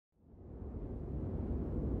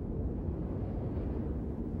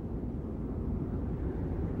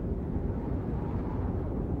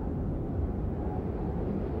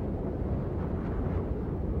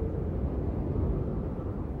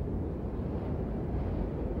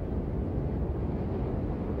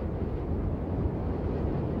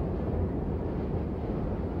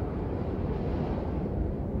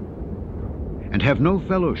And have no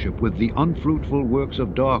fellowship with the unfruitful works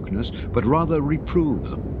of darkness, but rather reprove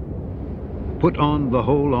them. Put on the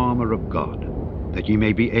whole armor of God, that ye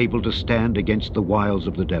may be able to stand against the wiles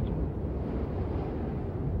of the devil.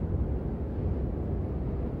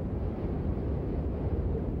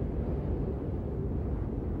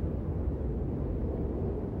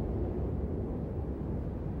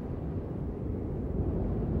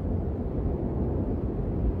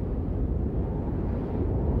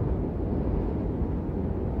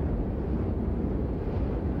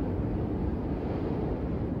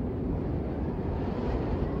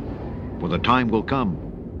 For the time will come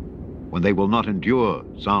when they will not endure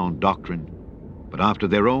sound doctrine, but after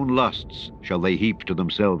their own lusts shall they heap to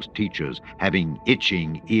themselves teachers, having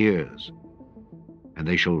itching ears. And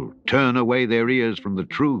they shall turn away their ears from the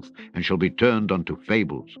truth, and shall be turned unto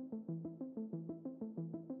fables.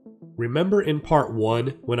 Remember in part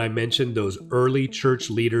 1 when I mentioned those early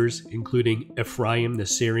church leaders, including Ephraim the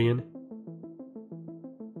Syrian?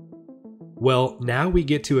 Well, now we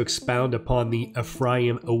get to expound upon the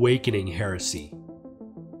Ephraim Awakening heresy.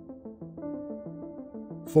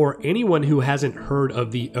 For anyone who hasn't heard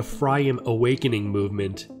of the Ephraim Awakening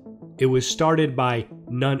movement, it was started by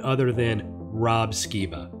none other than Rob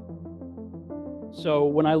Skiba. So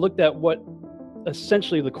when I looked at what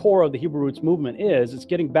essentially the core of the Hebrew Roots movement is, it's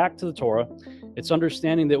getting back to the Torah. It's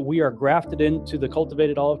understanding that we are grafted into the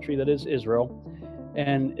cultivated olive tree that is Israel.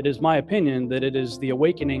 And it is my opinion that it is the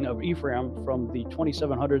awakening of Ephraim from the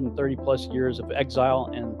 2,730 plus years of exile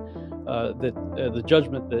and the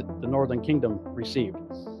judgment that the Northern Kingdom received.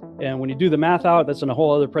 And when you do the math out, that's in a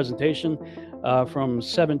whole other presentation, from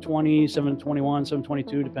 720, 721,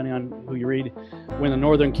 722, depending on who you read, when the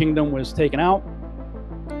Northern Kingdom was taken out.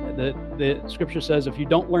 The scripture says if you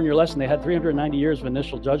don't learn your lesson, they had 390 years of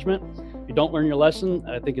initial judgment. If you don't learn your lesson,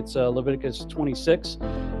 I think it's Leviticus 26,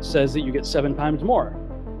 says that you get 7 times more.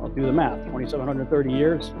 I'll do the math. 2,730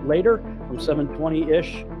 years later, from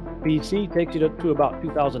 720-ish BC, takes you to about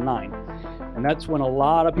 2009. And that's when a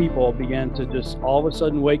lot of people began to just all of a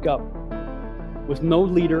sudden wake up with no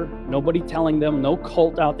leader, nobody telling them, no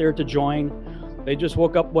cult out there to join. They just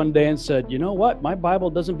woke up one day and said, you know what? My Bible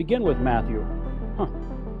doesn't begin with Matthew. Huh.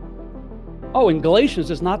 Oh, and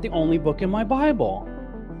Galatians is not the only book in my Bible.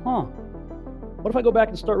 Huh. What if I go back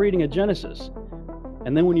and start reading a Genesis?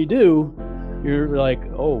 And then when you do, you're like,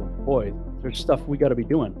 oh boy, there's stuff we got to be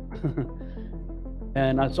doing.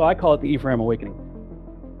 And so I call it the Ephraim Awakening.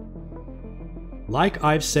 Like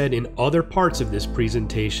I've said in other parts of this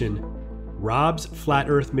presentation, Rob's Flat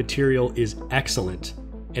Earth material is excellent,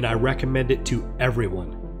 and I recommend it to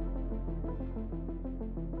everyone.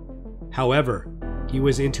 However, he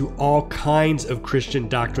was into all kinds of Christian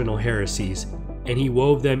doctrinal heresies, and he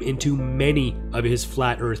wove them into many of his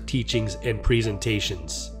Flat Earth teachings and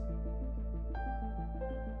presentations.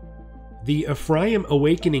 The Ephraim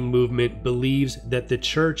Awakening movement believes that the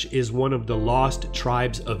church is one of the lost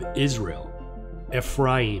tribes of Israel,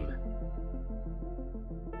 Ephraim.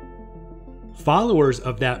 Followers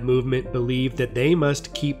of that movement believe that they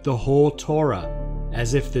must keep the whole Torah,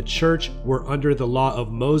 as if the church were under the law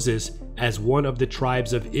of Moses as one of the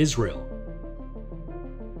tribes of Israel.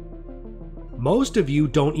 Most of you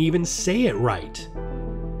don't even say it right.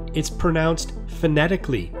 It's pronounced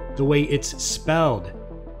phonetically, the way it's spelled,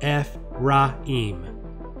 Ephraim.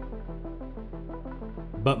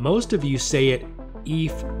 But most of you say it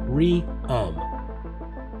Ephraim.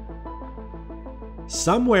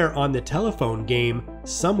 Somewhere on the telephone game,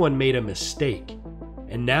 someone made a mistake,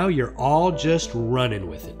 and now you're all just running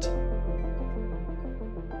with it.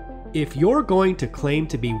 If you're going to claim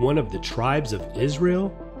to be one of the tribes of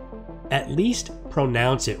Israel, at least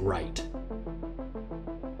pronounce it right.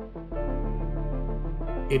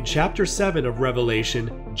 In chapter 7 of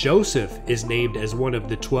Revelation, Joseph is named as one of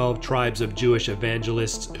the 12 tribes of Jewish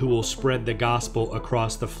evangelists who will spread the gospel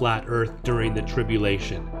across the flat earth during the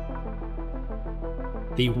tribulation.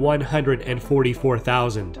 The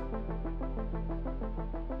 144,000.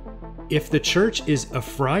 If the church is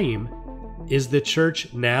Ephraim, is the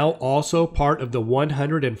church now also part of the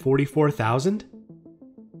 144,000?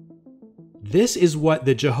 This is what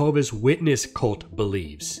the Jehovah's Witness cult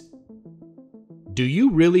believes. Do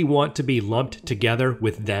you really want to be lumped together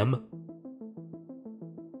with them?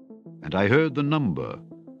 And I heard the number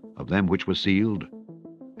of them which were sealed,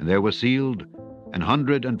 and there were sealed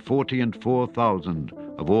 144,000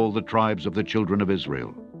 of all the tribes of the children of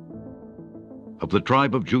Israel. Of the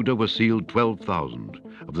tribe of Judah were sealed 12,000.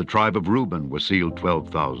 Of the tribe of Reuben were sealed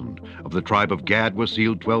 12,000. Of the tribe of Gad were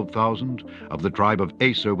sealed 12,000. Of the tribe of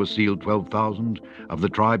Aser were sealed 12,000. Of the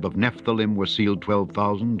tribe of Nephthalim were sealed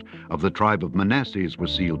 12,000. Of the tribe of Manasseh were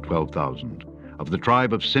sealed 12,000. Of the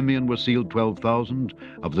tribe of Simeon were sealed 12,000.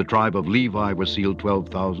 Of the tribe of Levi were sealed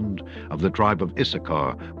 12,000. Of the tribe of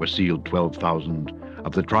Issachar were sealed 12,000.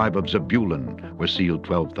 Of the tribe of Zebulun were sealed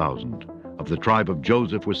 12,000. Of the tribe of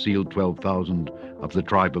Joseph were sealed 12,000. Of the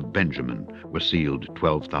tribe of Benjamin were sealed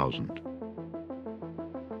 12,000.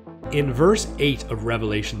 In verse 8 of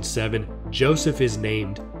Revelation 7, Joseph is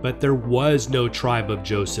named, but there was no tribe of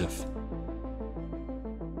Joseph.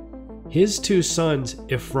 His two sons,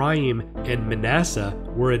 Ephraim and Manasseh,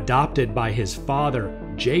 were adopted by his father,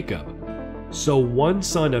 Jacob. So one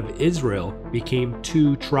son of Israel became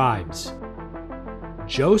two tribes.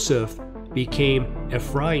 Joseph became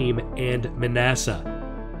Ephraim and Manasseh.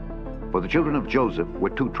 For the children of Joseph were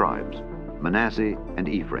two tribes, Manasseh and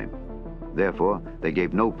Ephraim. Therefore they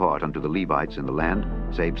gave no part unto the Levites in the land,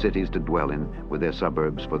 save cities to dwell in, with their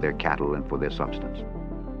suburbs for their cattle and for their substance.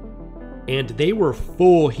 And they were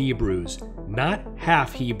full Hebrews, not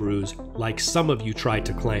half Hebrews like some of you try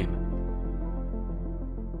to claim.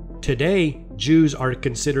 Today, Jews are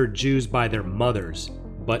considered Jews by their mothers,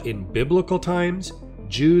 but in biblical times,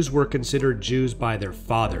 Jews were considered Jews by their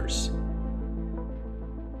fathers.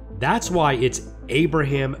 That's why it's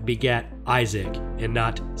Abraham begat Isaac and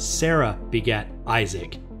not Sarah begat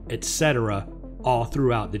Isaac, etc., all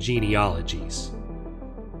throughout the genealogies.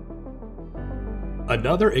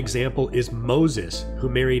 Another example is Moses, who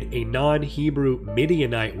married a non-Hebrew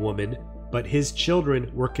Midianite woman, but his children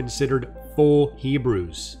were considered full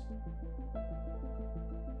Hebrews.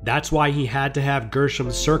 That's why he had to have Gershom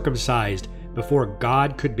circumcised before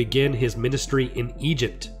God could begin his ministry in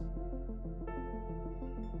Egypt.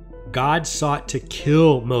 God sought to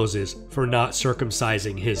kill Moses for not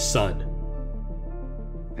circumcising his son.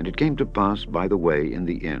 And it came to pass by the way in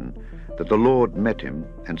the inn that the Lord met him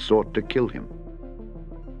and sought to kill him.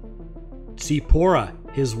 Zipporah,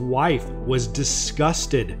 his wife, was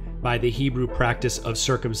disgusted by the Hebrew practice of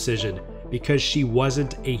circumcision because she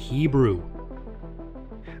wasn't a Hebrew.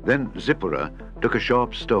 Then Zipporah took a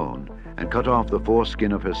sharp stone and cut off the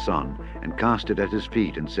foreskin of her son and cast it at his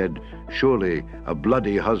feet and said, Surely a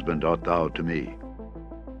bloody husband art thou to me.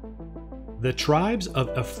 The tribes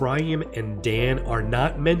of Ephraim and Dan are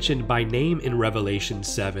not mentioned by name in Revelation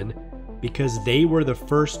 7 because they were the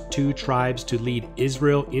first two tribes to lead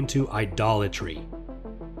Israel into idolatry.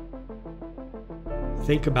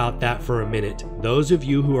 Think about that for a minute, those of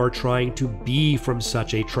you who are trying to be from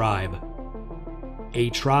such a tribe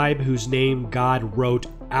whose name God wrote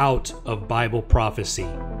out of Bible prophecy.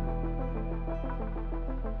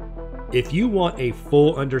 If you want a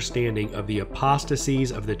full understanding of the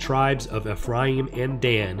apostasies of the tribes of Ephraim and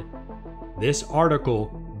Dan, this article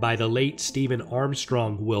by the late Stephen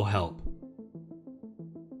Armstrong will help.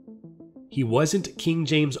 He wasn't King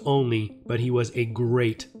James only, but he was a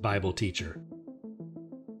great Bible teacher.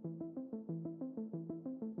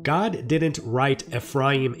 God didn't write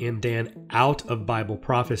Ephraim and Dan out of Bible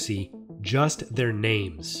prophecy, just their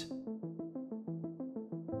names.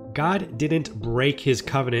 God didn't break his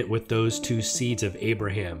covenant with those two seeds of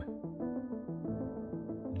Abraham.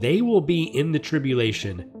 They will be in the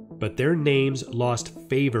tribulation, but their names lost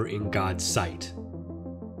favor in God's sight.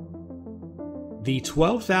 The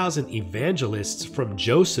 12,000 evangelists from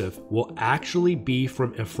Joseph will actually be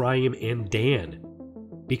from Ephraim and Dan,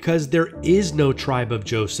 because there is no tribe of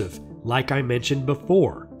Joseph, like I mentioned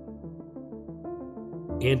before.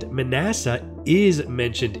 And Manasseh is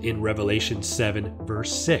mentioned in Revelation 7,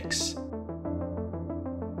 verse 6.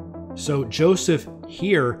 So Joseph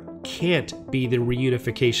here can't be the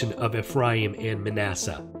reunification of Ephraim and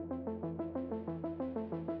Manasseh.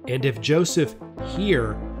 And if Joseph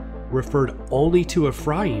here referred only to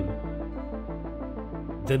Ephraim,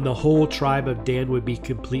 then the whole tribe of Dan would be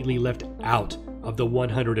completely left out of the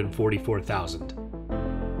 144,000.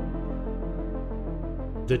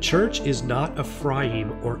 The church is not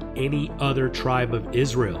Ephraim or any other tribe of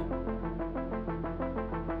Israel.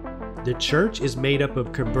 The church is made up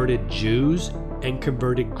of converted Jews and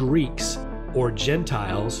converted Greeks, or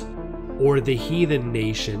Gentiles, or the heathen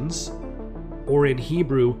nations, or in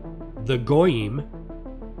Hebrew, the Goyim,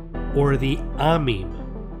 or the Amim.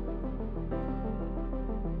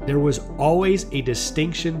 There was always a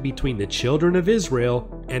distinction between the children of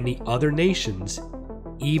Israel and the other nations,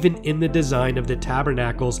 even in the design of the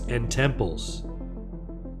tabernacles and temples.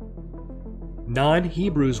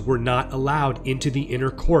 Non-Hebrews were not allowed into the inner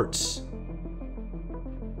courts.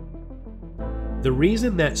 The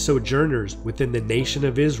reason that sojourners within the nation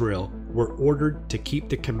of Israel were ordered to keep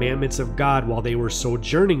the commandments of God while they were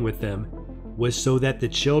sojourning with them was so that the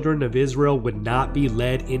children of Israel would not be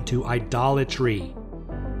led into idolatry.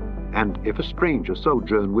 And if a stranger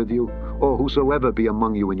sojourn with you, or whosoever be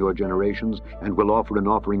among you in your generations, and will offer an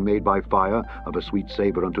offering made by fire of a sweet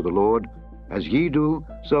savor unto the Lord, as ye do,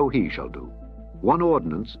 so he shall do. One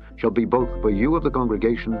ordinance shall be both for you of the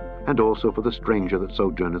congregation, and also for the stranger that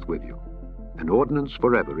sojourneth with you. An ordinance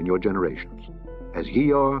forever in your generations. As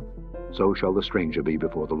ye are, so shall the stranger be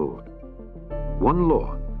before the Lord. One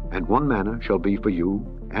law and one manner shall be for you,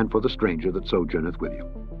 and for the stranger that sojourneth with you.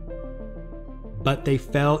 But they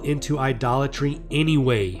fell into idolatry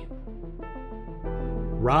anyway.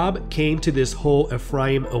 Rob came to this whole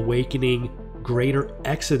Ephraim awakening greater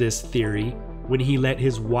Exodus theory when he let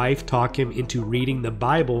his wife talk him into reading the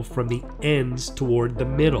Bible from the ends toward the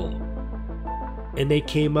middle. And they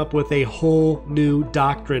came up with a whole new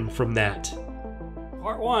doctrine from that.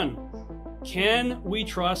 Part 1. Can we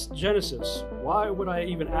trust Genesis? Why would I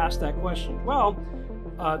even ask that question? Well,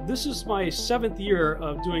 this is my 7th year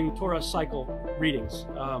of doing Torah cycle readings.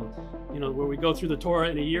 Where we go through the Torah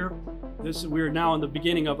in a year. We're now in the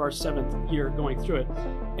beginning of our 7th year going through it.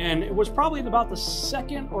 And it was probably about the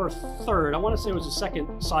 2nd or 3rd, I want to say it was the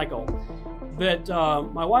 2nd cycle, that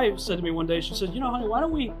my wife said to me one day, she said, honey, why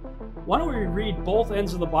don't we read both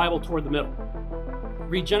ends of the Bible toward the middle?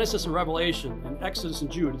 Read Genesis and Revelation and Exodus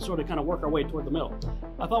and Jude and sort of kind of work our way toward the middle.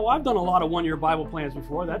 I thought, well, I've done a lot of one-year Bible plans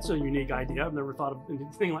before. That's a unique idea. I've never thought of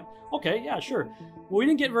anything like, okay, yeah, sure. Well, we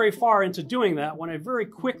didn't get very far into doing that when I very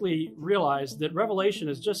quickly realized that Revelation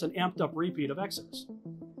is just an amped-up repeat of Exodus.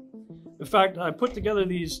 In fact, I put together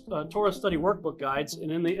these Torah study workbook guides,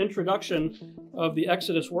 and in the introduction of the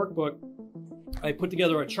Exodus workbook, I put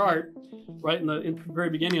together a chart right in the very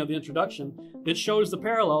beginning of the introduction that shows the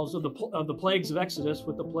parallels of the plagues of Exodus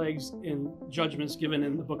with the plagues in judgments given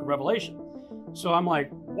in the book of Revelation. So I'm like,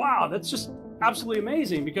 wow, that's just absolutely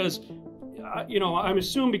amazing, because I'm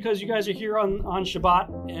assuming because you guys are here on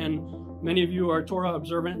Shabbat and many of you are Torah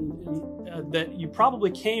observant and that you probably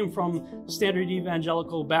came from standard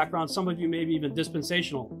evangelical background. Some of you maybe even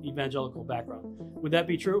dispensational evangelical background. Would that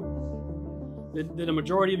be true? Did a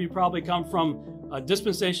majority of you probably come from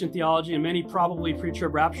dispensation theology, and many probably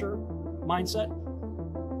pre-trib rapture mindset?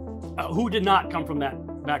 Who did not come from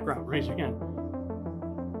that background? Raise your hand.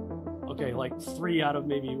 Okay, like 3 out of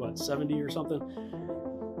maybe, 70 or something?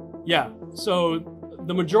 Yeah, so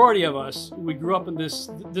the majority of us, we grew up in this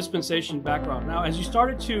dispensation background. Now, as you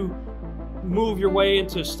started to move your way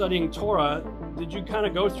into studying Torah, did you kind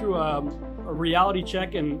of go through a reality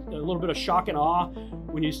check and a little bit of shock and awe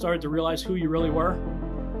when you started to realize who you really were?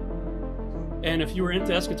 And if you were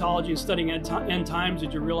into eschatology and studying end times,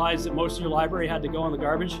 did you realize that most of your library had to go in the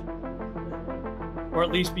garbage? Or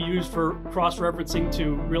at least be used for cross-referencing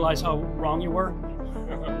to realize how wrong you were?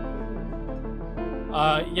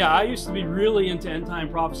 Yeah, I used to be really into end-time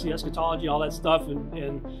prophecy, eschatology, all that stuff, and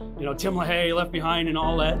Tim LaHaye, Left Behind, and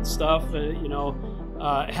all that stuff.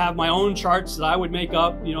 Have my own charts that I would make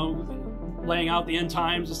up, laying out the end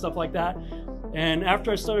times and stuff like that. And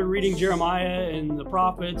after I started reading Jeremiah and the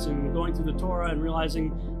prophets and going through the Torah and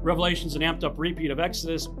realizing Revelation's an amped up repeat of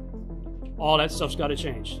Exodus, all that stuff's got to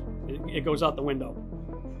change. It goes out the window.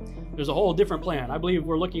 There's a whole different plan. I believe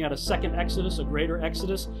we're looking at a second Exodus, a greater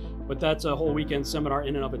Exodus, but that's a whole weekend seminar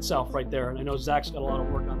in and of itself right there. And I know Zach's got a lot of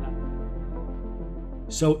work on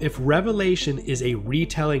that. So if Revelation is a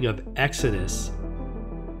retelling of Exodus,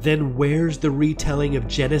 then where's the retelling of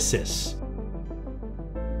Genesis?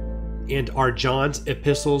 And are John's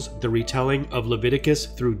epistles the retelling of Leviticus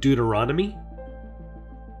through Deuteronomy?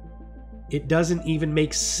 It doesn't even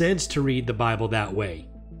make sense to read the Bible that way,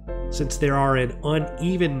 since there are an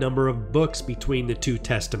uneven number of books between the two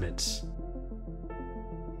testaments.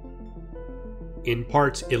 In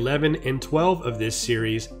parts 11 and 12 of this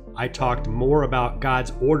series, I talked more about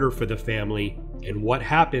God's order for the family and what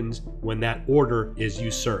happens when that order is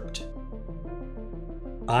usurped.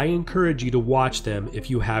 I encourage you to watch them if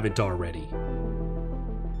you haven't already.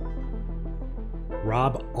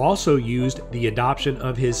 Rob also used the adoption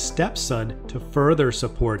of his stepson to further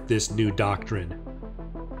support this new doctrine.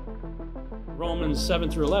 Romans 7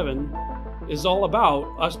 through 11 is all about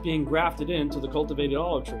us being grafted into the cultivated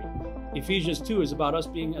olive tree. Ephesians 2 is about us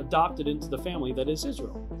being adopted into the family that is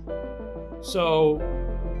Israel. So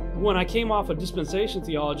when I came off of dispensation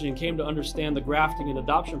theology and came to understand the grafting and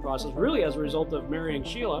adoption process, really as a result of marrying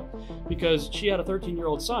Sheila, because she had a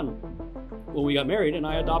 13-year-old son when we got married, and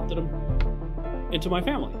I adopted him into my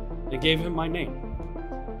family and gave him my name.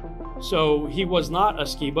 So he was not a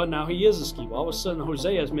skiba, now he is a skiba. All of a sudden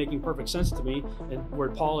Hosea is making perfect sense to me, and where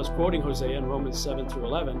Paul is quoting Hosea in Romans 7 through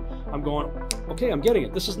 11, I'm going, okay, I'm getting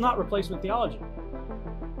it. This is not replacement theology.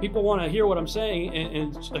 People want to hear what I'm saying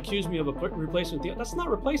and accuse me of a replacement theology. That's not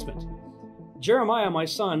replacement. Jeremiah, my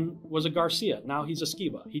son, was a Garcia. Now he's a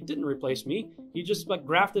Skiba. He didn't replace me. He just like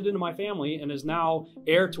grafted into my family and is now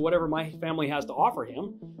heir to whatever my family has to offer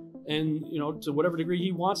him. And, you know, to whatever degree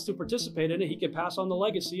he wants to participate in it, he can pass on the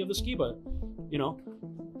legacy of the Skiba, you know,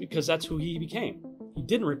 because that's who he became. He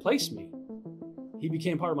didn't replace me. He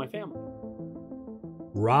became part of my family.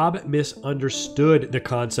 Rob misunderstood the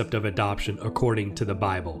concept of adoption according to the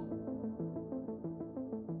Bible.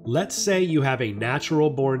 Let's say you have a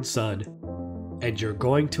natural-born son, and you're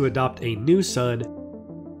going to adopt a new son,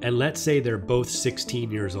 and let's say they're both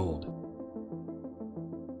 16 years old.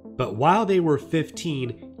 But while they were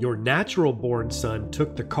 15, your natural-born son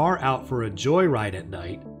took the car out for a joyride at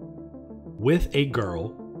night with a girl,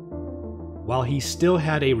 while he still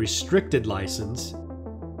had a restricted license,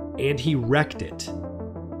 and he wrecked it.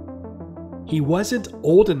 He wasn't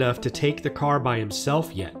old enough to take the car by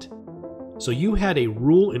himself yet, so you had a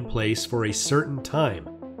rule in place for a certain time,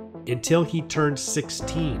 until he turned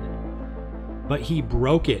 16. But he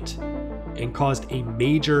broke it and caused a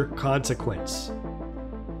major consequence.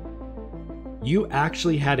 You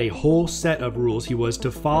actually had a whole set of rules he was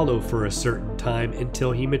to follow for a certain time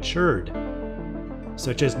until he matured,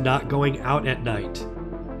 such as not going out at night,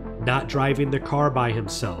 not driving the car by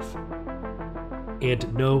himself,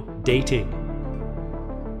 and no dating.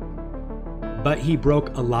 But he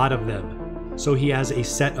broke a lot of them, so he has a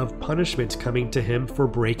set of punishments coming to him for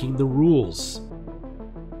breaking the rules.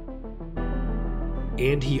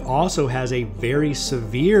 And he also has a very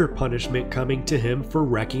severe punishment coming to him for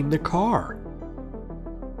wrecking the car.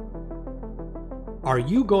 Are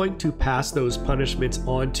you going to pass those punishments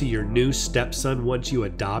on to your new stepson once you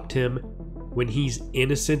adopt him, when he's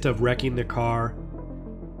innocent of wrecking the car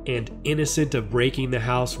and innocent of breaking the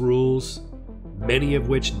house rules, many of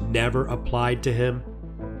which never applied to him?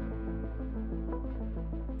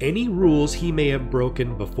 Any rules he may have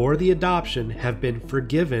broken before the adoption have been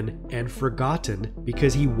forgiven and forgotten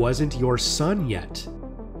because he wasn't your son yet.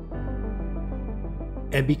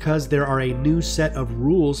 And because there are a new set of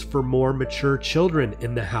rules for more mature children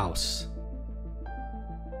in the house.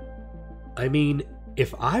 I mean,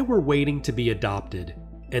 if I were waiting to be adopted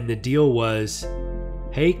and the deal was,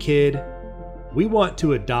 hey kid, we want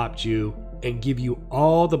to adopt you and give you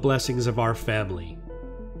all the blessings of our family.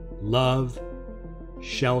 Love,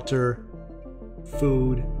 shelter,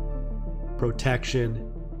 food,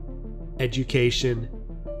 protection, education,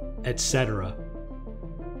 etc.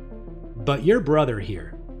 But your brother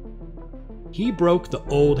here, he broke the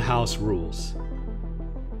old house rules.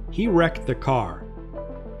 He wrecked the car,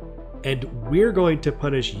 and we're going to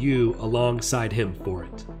punish you alongside him for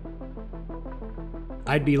it.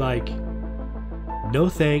 I'd be like, no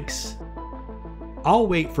thanks. I'll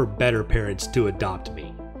wait for better parents to adopt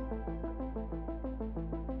me.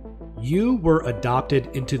 You were adopted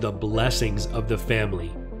into the blessings of the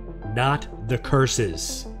family, not the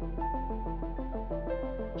curses.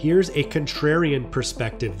 Here's a contrarian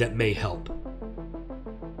perspective that may help.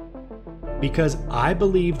 Because I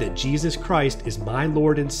believe that Jesus Christ is my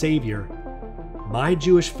Lord and Savior, my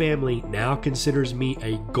Jewish family now considers me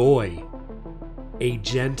a Goy, a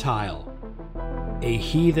Gentile, a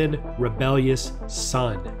heathen, rebellious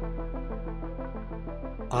son.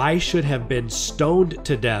 I should have been stoned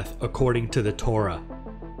to death according to the Torah.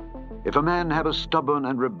 If a man have a stubborn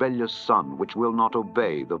and rebellious son, which will not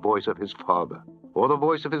obey the voice of his father, or the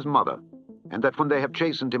voice of his mother, and that when they have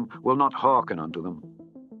chastened him will not hearken unto them,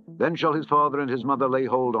 then shall his father and his mother lay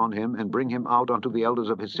hold on him, and bring him out unto the elders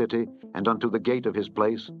of his city, and unto the gate of his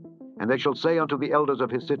place. And they shall say unto the elders of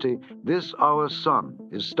his city, This our son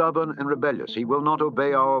is stubborn and rebellious, he will not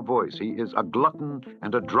obey our voice, he is a glutton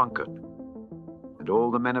and a drunkard. And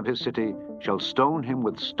all the men of his city shall stone him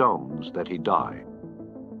with stones, that he die.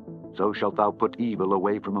 So shalt thou put evil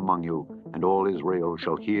away from among you, and all Israel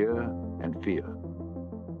shall hear and fear.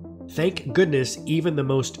 Thank goodness even the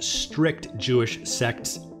most strict Jewish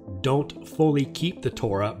sects don't fully keep the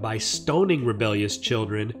Torah by stoning rebellious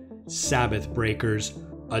children, Sabbath breakers,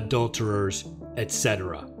 adulterers,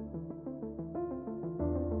 etc.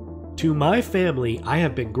 To my family, I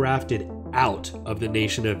have been grafted out of the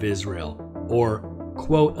nation of Israel, or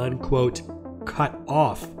quote-unquote cut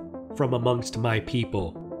off from amongst my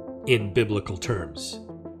people in biblical terms.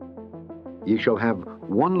 Ye shall have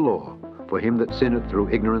one law for him that sinneth through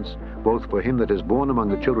ignorance, both for him that is born among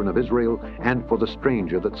the children of Israel, and for the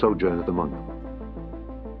stranger that sojourneth among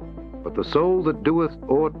them. But the soul that doeth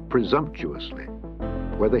aught presumptuously,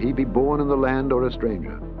 whether he be born in the land or a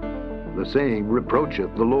stranger, the same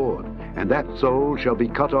reproacheth the Lord, and that soul shall be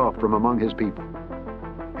cut off from among his people.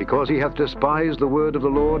 Because he hath despised the word of the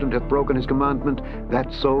Lord, and hath broken his commandment,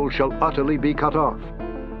 that soul shall utterly be cut off.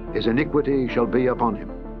 his iniquity shall be upon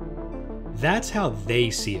him. That's how they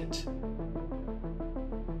see it.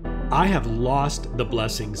 I have lost the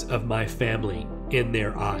blessings of my family in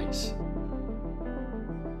their eyes.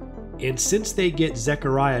 And since they get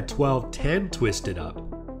Zechariah 12:10 twisted up,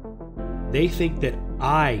 they think that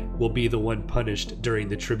I will be the one punished during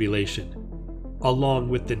the tribulation, along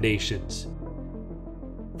with the nations,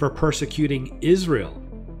 for persecuting Israel,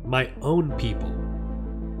 my own people.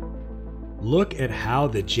 Look at how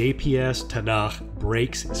the JPS Tanakh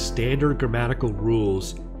breaks standard grammatical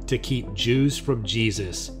rules to keep Jews from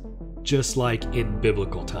Jesus, just like in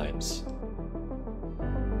biblical times.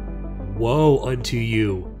 Woe unto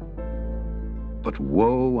you! But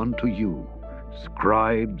woe unto you,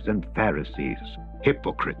 scribes and Pharisees,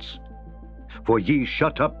 hypocrites! For ye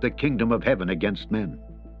shut up the kingdom of heaven against men.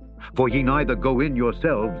 For ye neither go in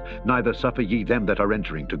yourselves, neither suffer ye them that are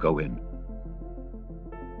entering to go in.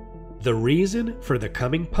 The reason for the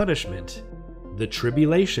coming punishment, the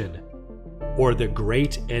tribulation, or the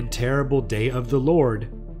great and terrible day of the Lord,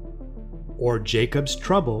 or Jacob's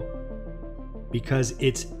trouble, because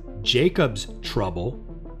it's Jacob's trouble,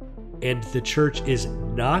 and the church is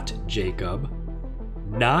not Jacob,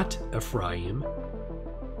 not Ephraim,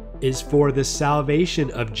 is for the salvation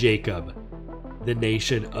of Jacob, the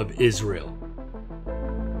nation of Israel.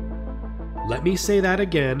 Let me say that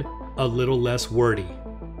again, a little less wordy.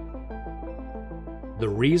 The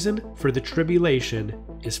reason for the tribulation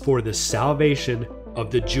is for the salvation of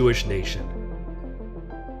the Jewish nation.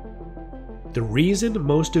 The reason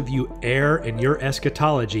most of you err in your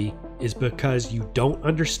eschatology is because you don't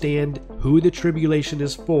understand who the tribulation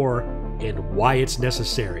is for and why it's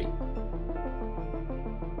necessary.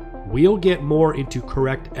 We'll get more into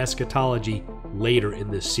correct eschatology later in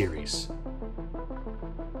this series.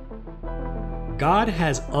 God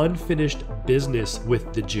has unfinished business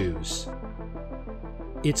with the Jews.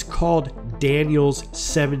 It's called Daniel's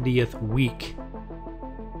 70th week.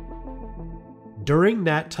 During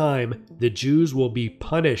that time, the Jews will be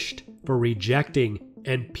punished for rejecting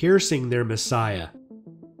and piercing their Messiah,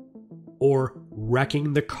 or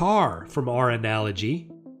wrecking the car from our analogy,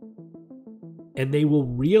 and they will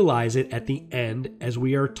realize it at the end, as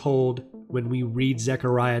we are told when we read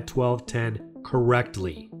Zechariah 12:10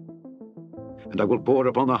 correctly. And I will pour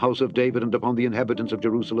upon the house of David and upon the inhabitants of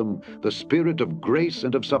Jerusalem the spirit of grace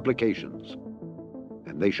and of supplications.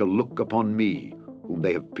 And they shall look upon me, whom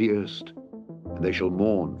they have pierced, and they shall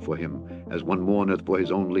mourn for him as one mourneth for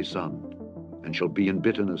his only son, and shall be in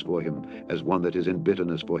bitterness for him as one that is in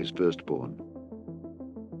bitterness for his firstborn.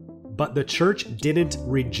 But the church didn't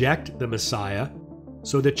reject the Messiah,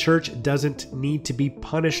 so the church doesn't need to be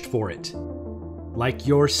punished for it. Like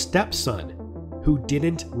your stepson, who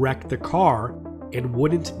didn't wreck the car and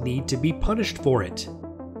wouldn't need to be punished for it.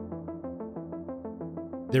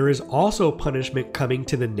 There is also punishment coming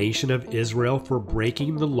to the nation of Israel for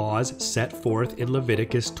breaking the laws set forth in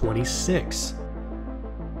Leviticus 26,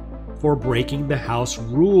 for breaking the house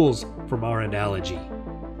rules from our analogy.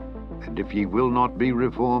 And if ye will not be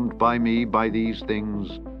reformed by me by these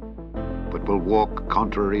things, but will walk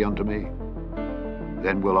contrary unto me,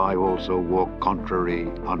 then will I also walk contrary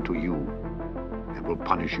unto you, and will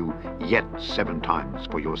punish you yet 7 times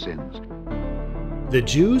for your sins. The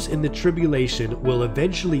Jews in the tribulation will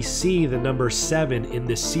eventually see the number 7 in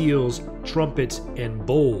the seals, trumpets, and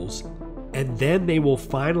bowls, and then they will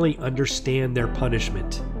finally understand their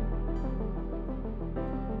punishment.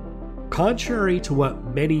 Contrary to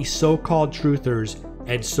what many so-called truthers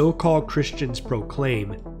and so-called Christians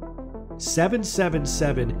proclaim,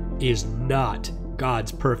 777 is not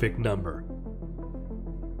God's perfect number.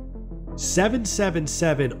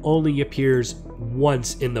 777 only appears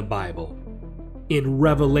once in the Bible, in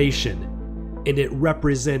Revelation, and it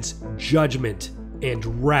represents judgment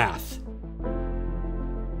and wrath.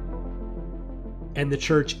 And the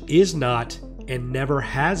church is not and never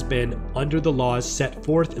has been under the laws set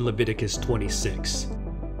forth in Leviticus 26.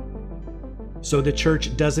 So the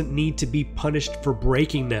church doesn't need to be punished for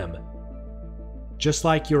breaking them. Just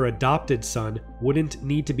like your adopted son wouldn't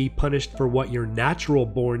need to be punished for what your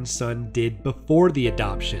natural-born son did before the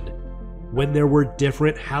adoption, when there were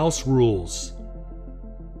different house rules.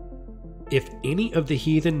 If any of the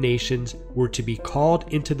heathen nations were to be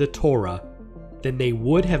called into the Torah, then they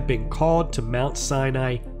would have been called to Mount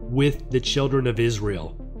Sinai with the children of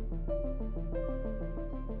Israel.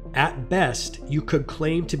 At best, you could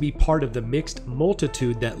claim to be part of the mixed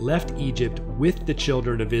multitude that left Egypt with the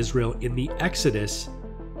children of Israel in the Exodus,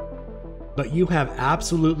 but you have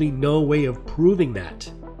absolutely no way of proving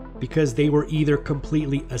that, because they were either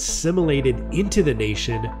completely assimilated into the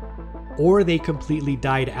nation, or they completely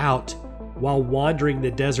died out while wandering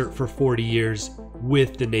the desert for 40 years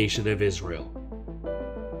with the nation of Israel.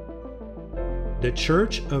 The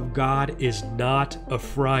church of God is not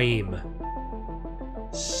Ephraim.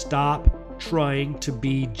 Stop trying to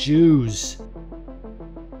be Jews.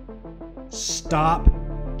 Stop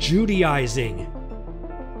Judaizing.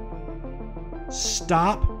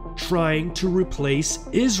 Stop trying to replace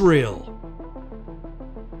Israel.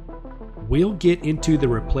 We'll get into the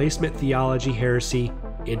replacement theology heresy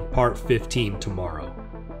in part 15 tomorrow.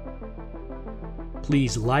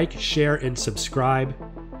 Please like, share, and subscribe.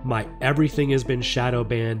 My everything has been shadow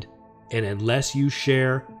banned, and unless you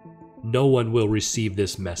share, no one will receive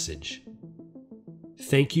this message.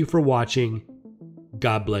 Thank you for watching.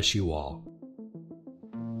 God bless you all.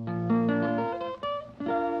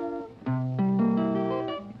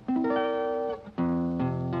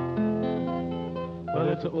 Well,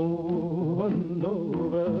 it's over and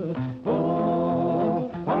over. Oh,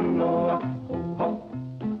 no,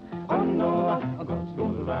 oh, no, I'm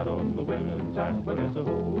gonna ride on the winning tide. Well, it's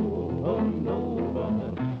over and over.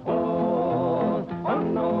 Oh,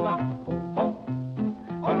 no,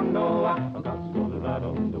 oh, no, I'm gonna ride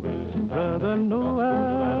on the winning tide. Brother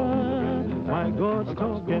Noah, my God's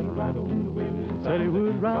talking. Said he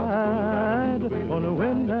would ride on the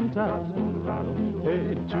wind and tide.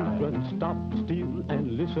 Hey, children, stop still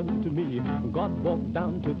and listen to me. God walked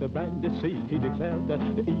down to the briny sea. He declared that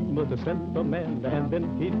he must send for man, and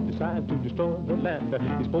then he decided to destroy the land.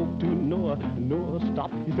 He spoke to Noah. Noah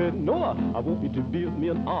stopped. He said, Noah, I want you to build me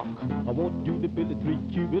an ark. I want you to build it 3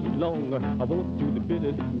 cubits long. I want you to build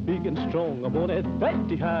it big and strong. I want it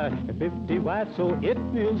 50 high and 50 wide, so it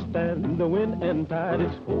will stand the wind and tide.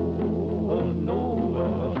 It's over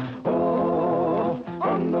Noah.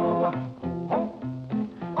 Oh, Noah.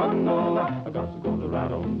 Oh, Noah, I got to go to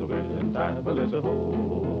ride on the winning tide. Well, it's a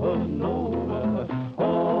oh, Noah.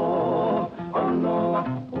 Oh, Noah.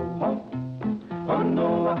 Oh,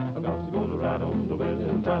 Noah, I got to go to ride on the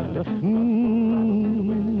winning tide. Got to go to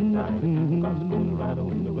ride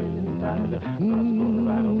on the winning tide. Got to go to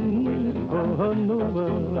ride on the winning tide. Oh, Noah,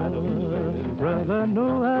 brother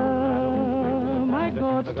Noah, my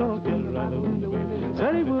God's talking.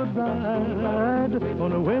 Said he would ride on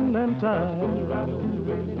the wind and tide.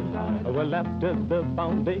 Well, after the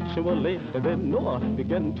foundation was laid, then Noah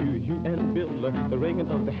began to hew and build. The ringing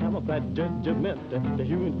of the hammer cried judgment, the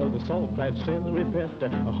hewing of the saw cried sin and repent.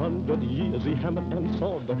 100 years he hammered and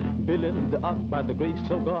sawed, building the ark by the grace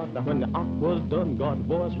of God. When the ark was done, God's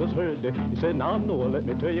voice was heard. He said, now Noah, let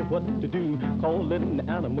me tell you what to do. Call in the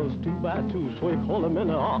animals 2 by 2, so he called them in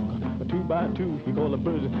the ark 2 by 2. He called the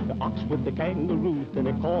birds, the ox with the kangaroo. Then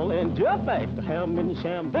he called in Japheth, the ham and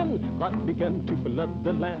Shem. Then God began to flood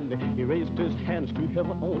the land. He raised his hands to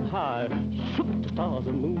heaven on high, shook the stars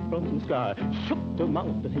and moon from the sky, shook the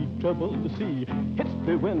mountain, he troubled the sea, hit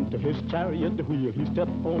the wind to his chariot wheel. He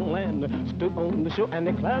stepped on land, stood on the shore, and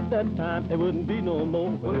declared that time there wouldn't be no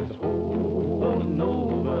more. But it's over and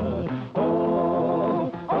over.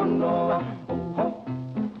 Oh, Noah,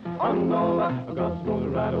 oh, Noah, God's gonna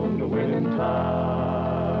ride on the winning tide.